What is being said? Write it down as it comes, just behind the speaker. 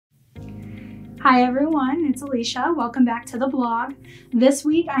Hi everyone, it's Alicia. Welcome back to the blog. This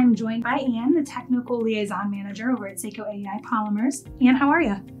week I'm joined by Ann, the Technical Liaison Manager over at SACO AEI Polymers. Ann, how are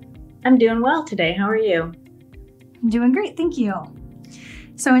you? I'm doing well today. How are you? I'm doing great, thank you.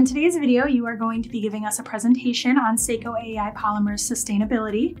 So in today's video, you are going to be giving us a presentation on SACO AEI Polymers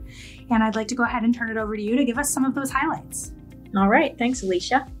sustainability. And I'd like to go ahead and turn it over to you to give us some of those highlights. All right, thanks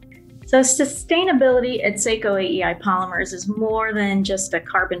Alicia. So sustainability at SACO AEI Polymers is more than just a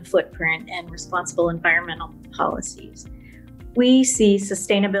carbon footprint and responsible environmental policies. We see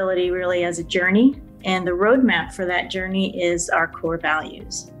sustainability really as a journey, and the roadmap for that journey is our core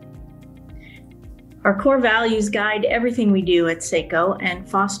values. Our core values guide everything we do at SACO and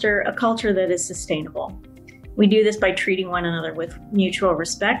foster a culture that is sustainable. We do this by treating one another with mutual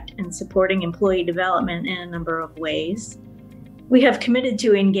respect and supporting employee development in a number of ways. We have committed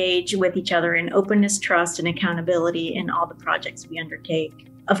to engage with each other in openness, trust, and accountability in all the projects we undertake.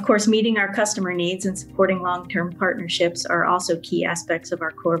 Of course, meeting our customer needs and supporting long-term partnerships are also key aspects of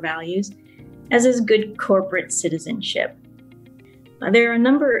our core values, as is good corporate citizenship. There are a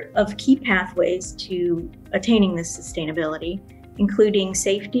number of key pathways to attaining this sustainability, including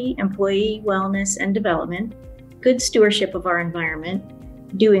safety, employee wellness and development, good stewardship of our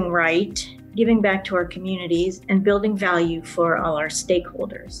environment, doing right, giving back to our communities, and building value for all our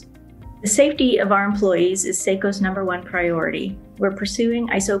stakeholders. The safety of our employees is SACO's #1 priority. We're pursuing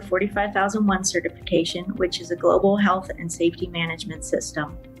ISO 45001 certification, which is a global health and safety management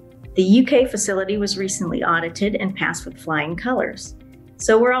system. The UK facility was recently audited and passed with flying colors.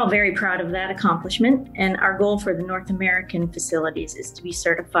 So we're all very proud of that accomplishment, and our goal for the North American facilities is to be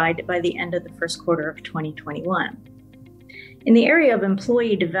certified by the end of the first quarter of 2021. In the area of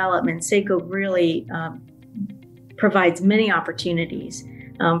employee development, SACO really provides many opportunities,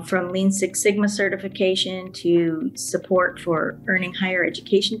 from Lean Six Sigma certification to support for earning higher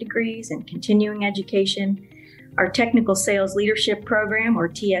education degrees and continuing education. Our Technical Sales Leadership Program, or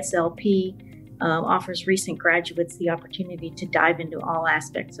TSLP, offers recent graduates the opportunity to dive into all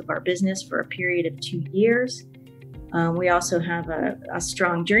aspects of our business for a period of 2 years. We also have a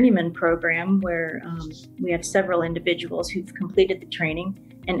strong journeyman program where we have several individuals who've completed the training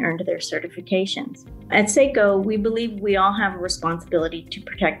and earned their certifications. At SACO, we believe we all have a responsibility to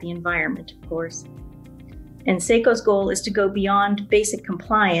protect the environment, of course. And SACO's goal is to go beyond basic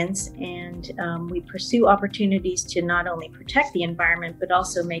compliance, and we pursue opportunities to not only protect the environment, but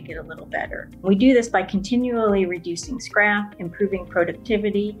also make it a little better. We do this by continually reducing scrap, improving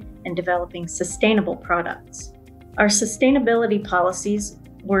productivity, and developing sustainable products. Our sustainability policies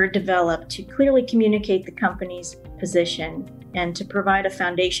were developed to clearly communicate the company's position and to provide a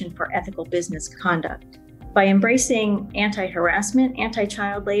foundation for ethical business conduct. By embracing anti-harassment,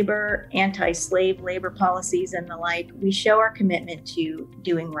 anti-child labor, anti-slave labor policies, and the like, we show our commitment to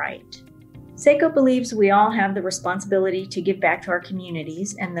doing right. SACO believes we all have the responsibility to give back to our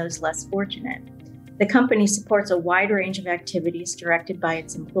communities and those less fortunate. The company supports a wide range of activities directed by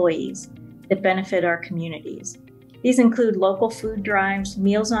its employees that benefit our communities. These include local food drives,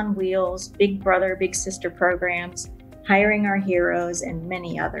 Meals on Wheels, Big Brother, Big Sister programs, Hiring Our Heroes, and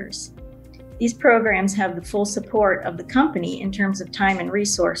many others. These programs have the full support of the company in terms of time and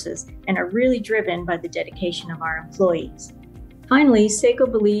resources and are really driven by the dedication of our employees. Finally, SACO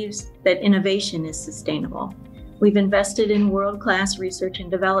believes that innovation is sustainable. We've invested in world-class research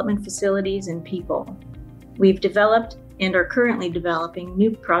and development facilities and people. We've developed and are currently developing new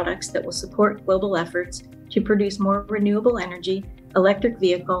products that will support global efforts to produce more renewable energy, electric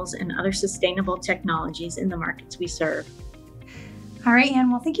vehicles, and other sustainable technologies in the markets we serve. All right,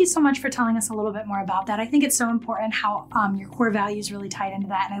 Ann, well, thank you so much for telling us a little bit more about that. I think it's so important how your core values really tied into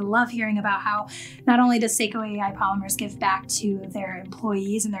that. And I love hearing about how not only does SACO AEI Polymers give back to their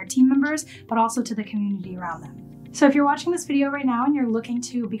employees and their team members, but also to the community around them. So if you're watching this video right now and you're looking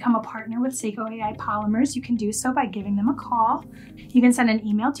to become a partner with SACO AEI Polymers, you can do so by giving them a call. You can send an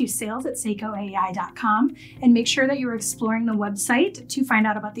email to sales@sacoaei.com and make sure that you're exploring the website to find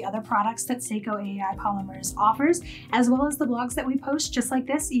out about the other products that SACO AEI Polymers offers, as well as the blogs that we post just like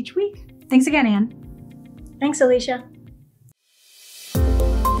this each week. Thanks again, Ann. Thanks, Alicia.